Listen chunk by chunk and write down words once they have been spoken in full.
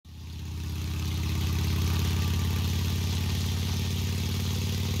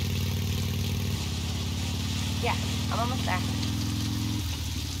Yeah, I'm almost there.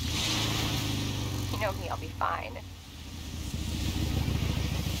 You know me, I'll be fine.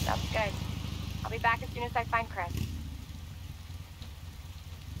 Sounds good. I'll be back as soon as I find Chris.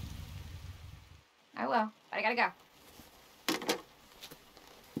 I will, but I gotta go.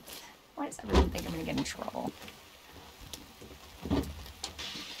 Why does everyone think I'm gonna get in trouble?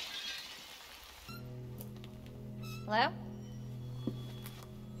 Hello?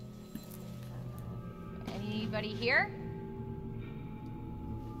 Anybody here?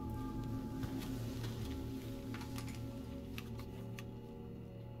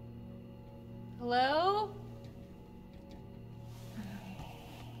 Hello?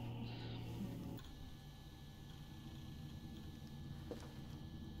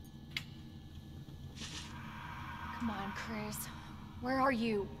 Come on, Chris. Where are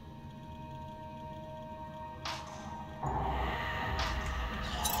you?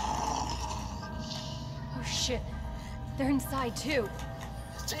 Oh shit. They're inside too.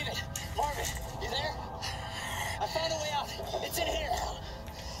 David! Marvin! You there? I found a way out! It's in here!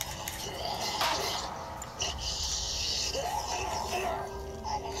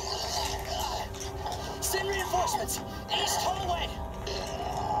 Send reinforcements! East hallway!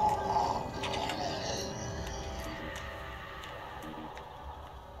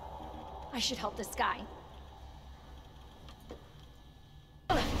 I should help this guy.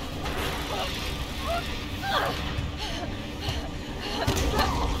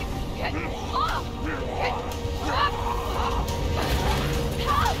 Get off! Get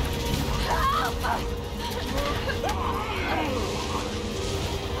off! Help! Help!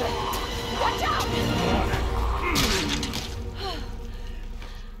 Watch out!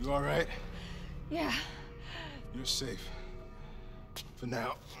 You all right? Yeah. You're safe. For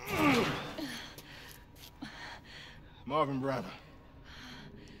now. Marvin Browner.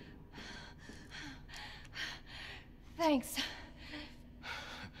 Thanks.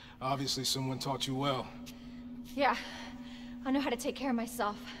 Obviously someone taught you well. Yeah. I know how to take care of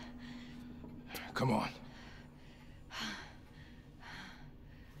myself. Come on.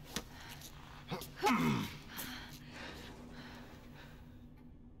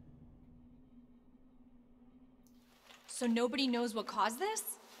 So nobody knows what caused this?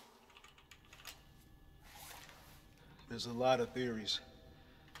 There's a lot of theories.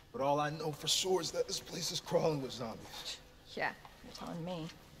 But all I know for sure is that this place is crawling with zombies. Yeah, you're telling me.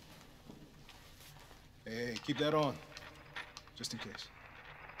 Hey, keep that on. Just in case.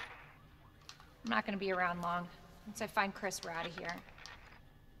 I'm not gonna be around long. Once I find Chris, we're out of here.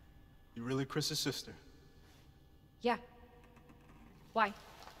 You really Chris's sister? Yeah. Why?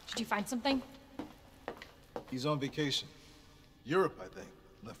 Did you find something? He's on vacation. Europe, I think.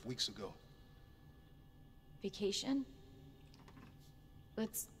 Left weeks ago. Vacation?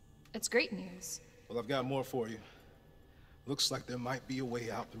 It's great news. Well, I've got more for you. Looks like there might be a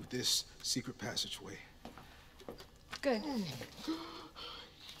way out through this secret passageway. Good.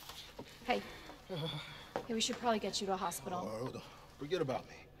 Hey. Hey, we should probably get you to a hospital. Oh, forget about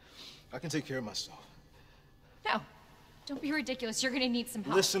me. I can take care of myself. No. Don't be ridiculous. You're gonna need some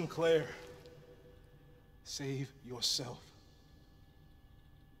help. Listen, Claire. Save yourself.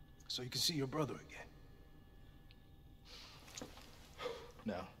 So you can see your brother again.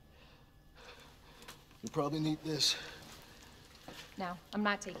 Now, you probably need this. No, I'm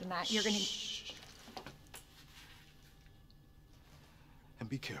not taking that. You're gonna... Shh. And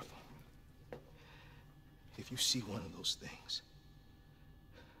be careful. If you see one of those things,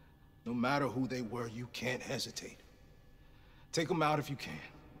 no matter who they were, you can't hesitate. Take them out if you can.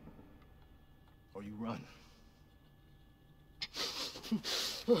 Or you run.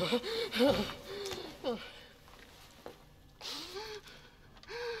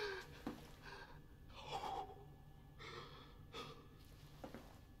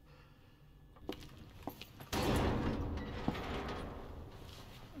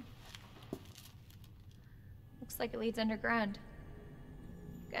 Looks like it leads underground.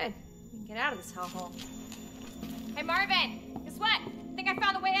 Good. We can get out of this hellhole. Hey, Marvin! Guess what? I think I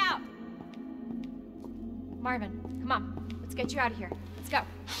found the way out! Marvin, come on. Let's get you out of here. Let's go.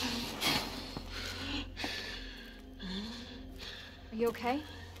 Are you okay?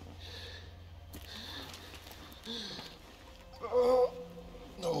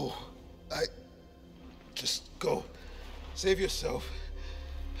 No. Just go. Save yourself.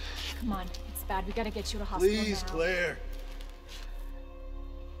 Come on. It's bad. We gotta get you to hospital Please, now. Claire.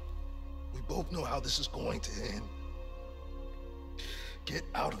 We both know how this is going to end. Get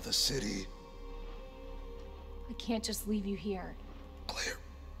out of the city. I can't just leave you here. Claire,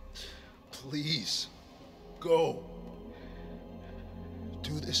 please, go.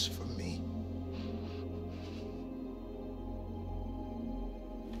 Do this for me.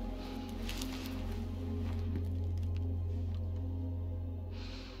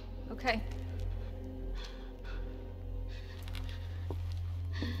 Okay.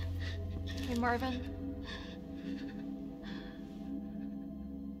 Hey, Marvin.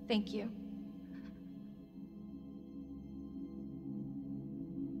 Thank you.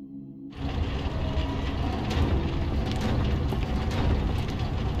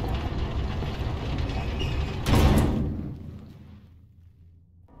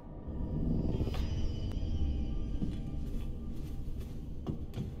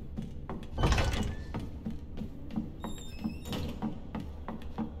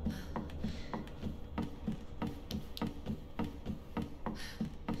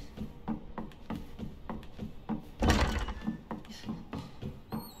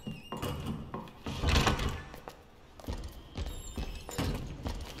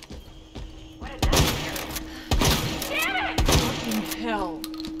 Hell.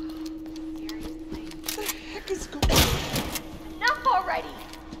 Seriously? What the heck is going on? Enough already!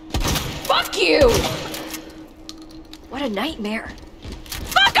 Fuck you! What a nightmare.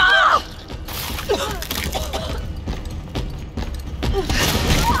 Fuck off!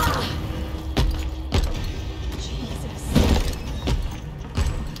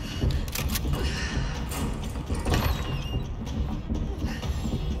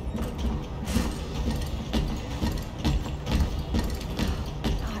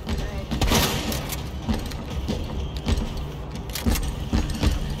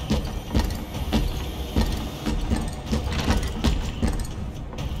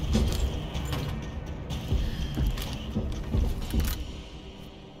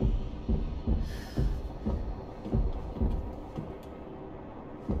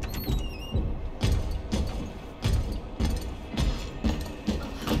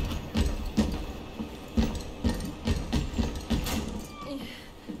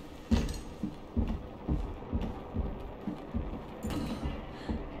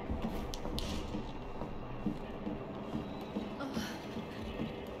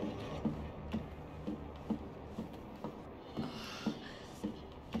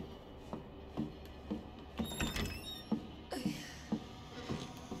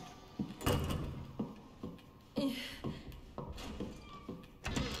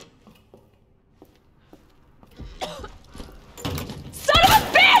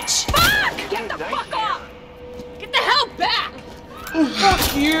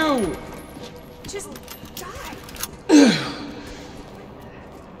 Fuck you! Just die.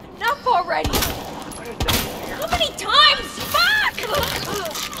 Enough already! How many times?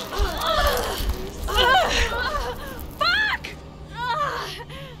 Fuck!